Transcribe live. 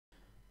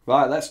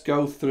Right, let's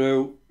go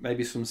through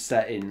maybe some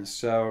settings.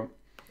 So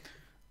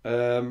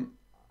this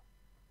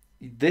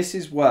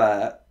is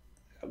where,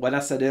 when I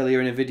said earlier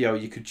in a video,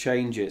 you could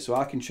change it. So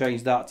I can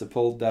change that to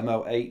pull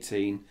demo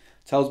 18.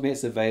 Tells me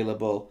it's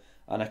available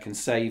and I can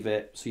save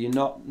it. So you're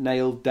not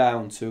nailed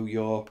down to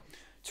your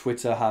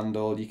Twitter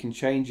handle. You can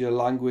change your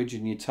language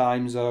and your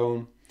time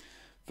zone.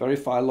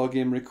 Verify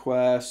login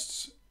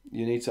requests.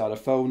 You need to add a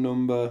phone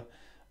number,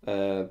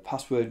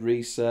 password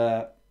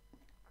reset,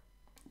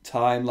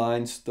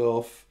 timeline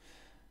stuff,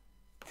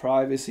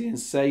 privacy and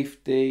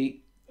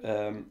safety.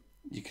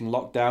 You can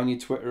lock down your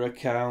Twitter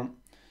account.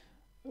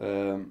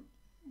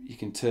 You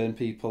can turn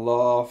people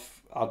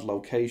off, add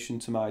location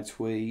to my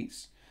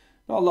tweets.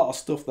 Not a lot of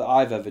stuff that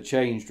I've ever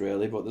changed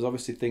really, but there's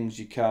obviously things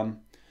you can.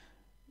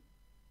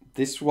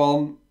 This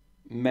one,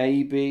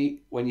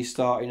 maybe when you're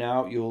starting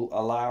out, you'll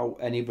allow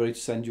anybody to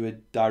send you a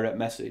direct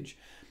message.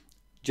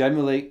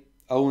 Generally,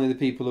 only the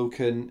people who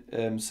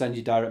can send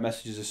you direct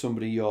messages are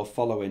somebody you're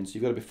following, so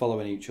you've got to be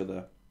following each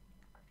other.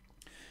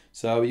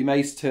 So you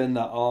may turn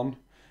that on.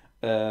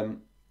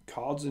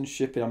 Cards and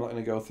shipping, I'm not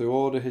going to go through.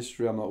 Order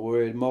history, I'm not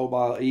worried.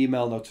 Mobile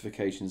email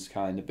notifications,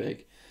 kind of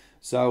big.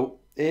 So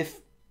if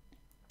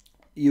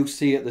you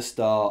see at the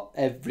start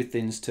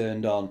everything's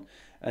turned on,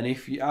 and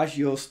if you, as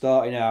you're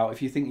starting out,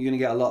 if you think you're going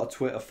to get a lot of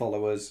Twitter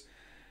followers,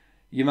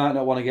 you might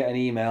not want to get an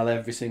email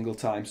every single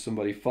time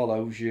somebody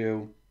follows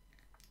you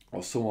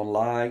or someone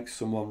likes,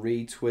 someone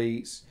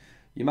retweets.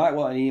 You might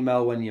want an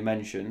email when you're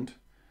mentioned.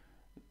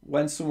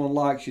 When someone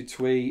likes your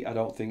tweet, I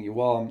don't think you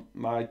want.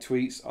 My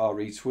tweets are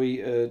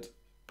retweeted.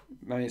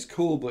 I mean, it's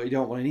cool, but you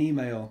don't want an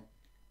email.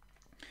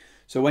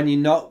 So when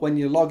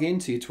you log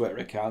into your Twitter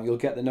account, you'll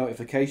get the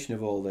notification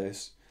of all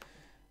this.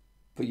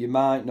 But you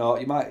might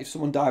not. You might, if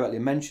someone directly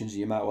mentions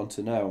you might want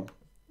to know.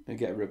 You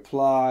get a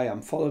reply.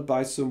 I'm followed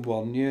by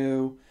someone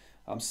new.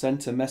 I'm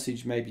sent a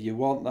message. Maybe you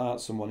want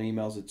that. Someone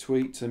emails a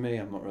tweet to me.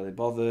 I'm not really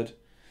bothered.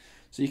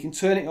 So you can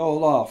turn it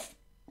all off.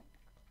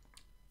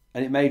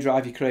 And it may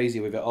drive you crazy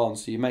with it on.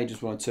 So you may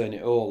just want to turn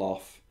it all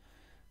off.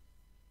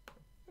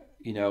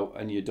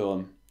 And you're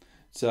done.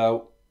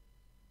 So,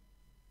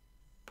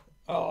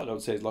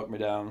 don't say it's locked me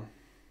down.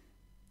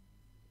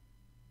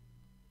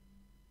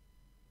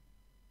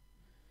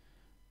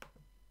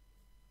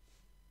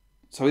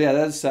 So yeah,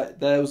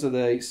 those are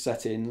the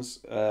settings.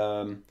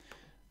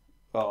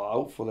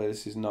 Hopefully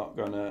this is not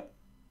gonna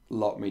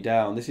lock me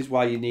down. This is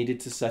why you needed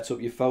to set up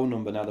your phone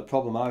number. Now the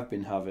problem I've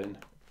been having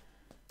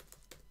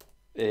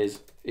is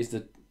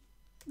the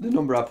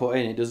number I put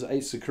in.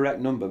 It's the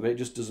correct number, but it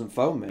just doesn't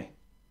phone me.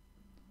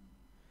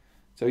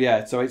 So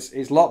yeah, so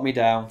it's locked me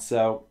down.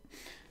 So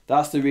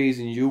that's the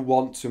reason you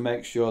want to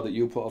make sure that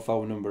you put a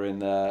phone number in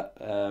there.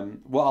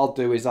 What I'll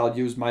do is I'll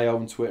use my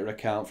own Twitter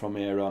account from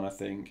here on, I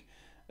think.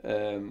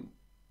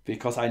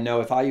 Because I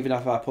know if I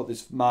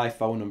put my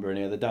phone number in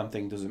here, the damn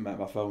thing doesn't make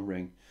my phone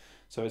ring.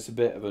 So it's a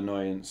bit of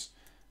annoyance.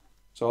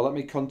 So let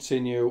me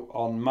continue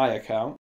on my account.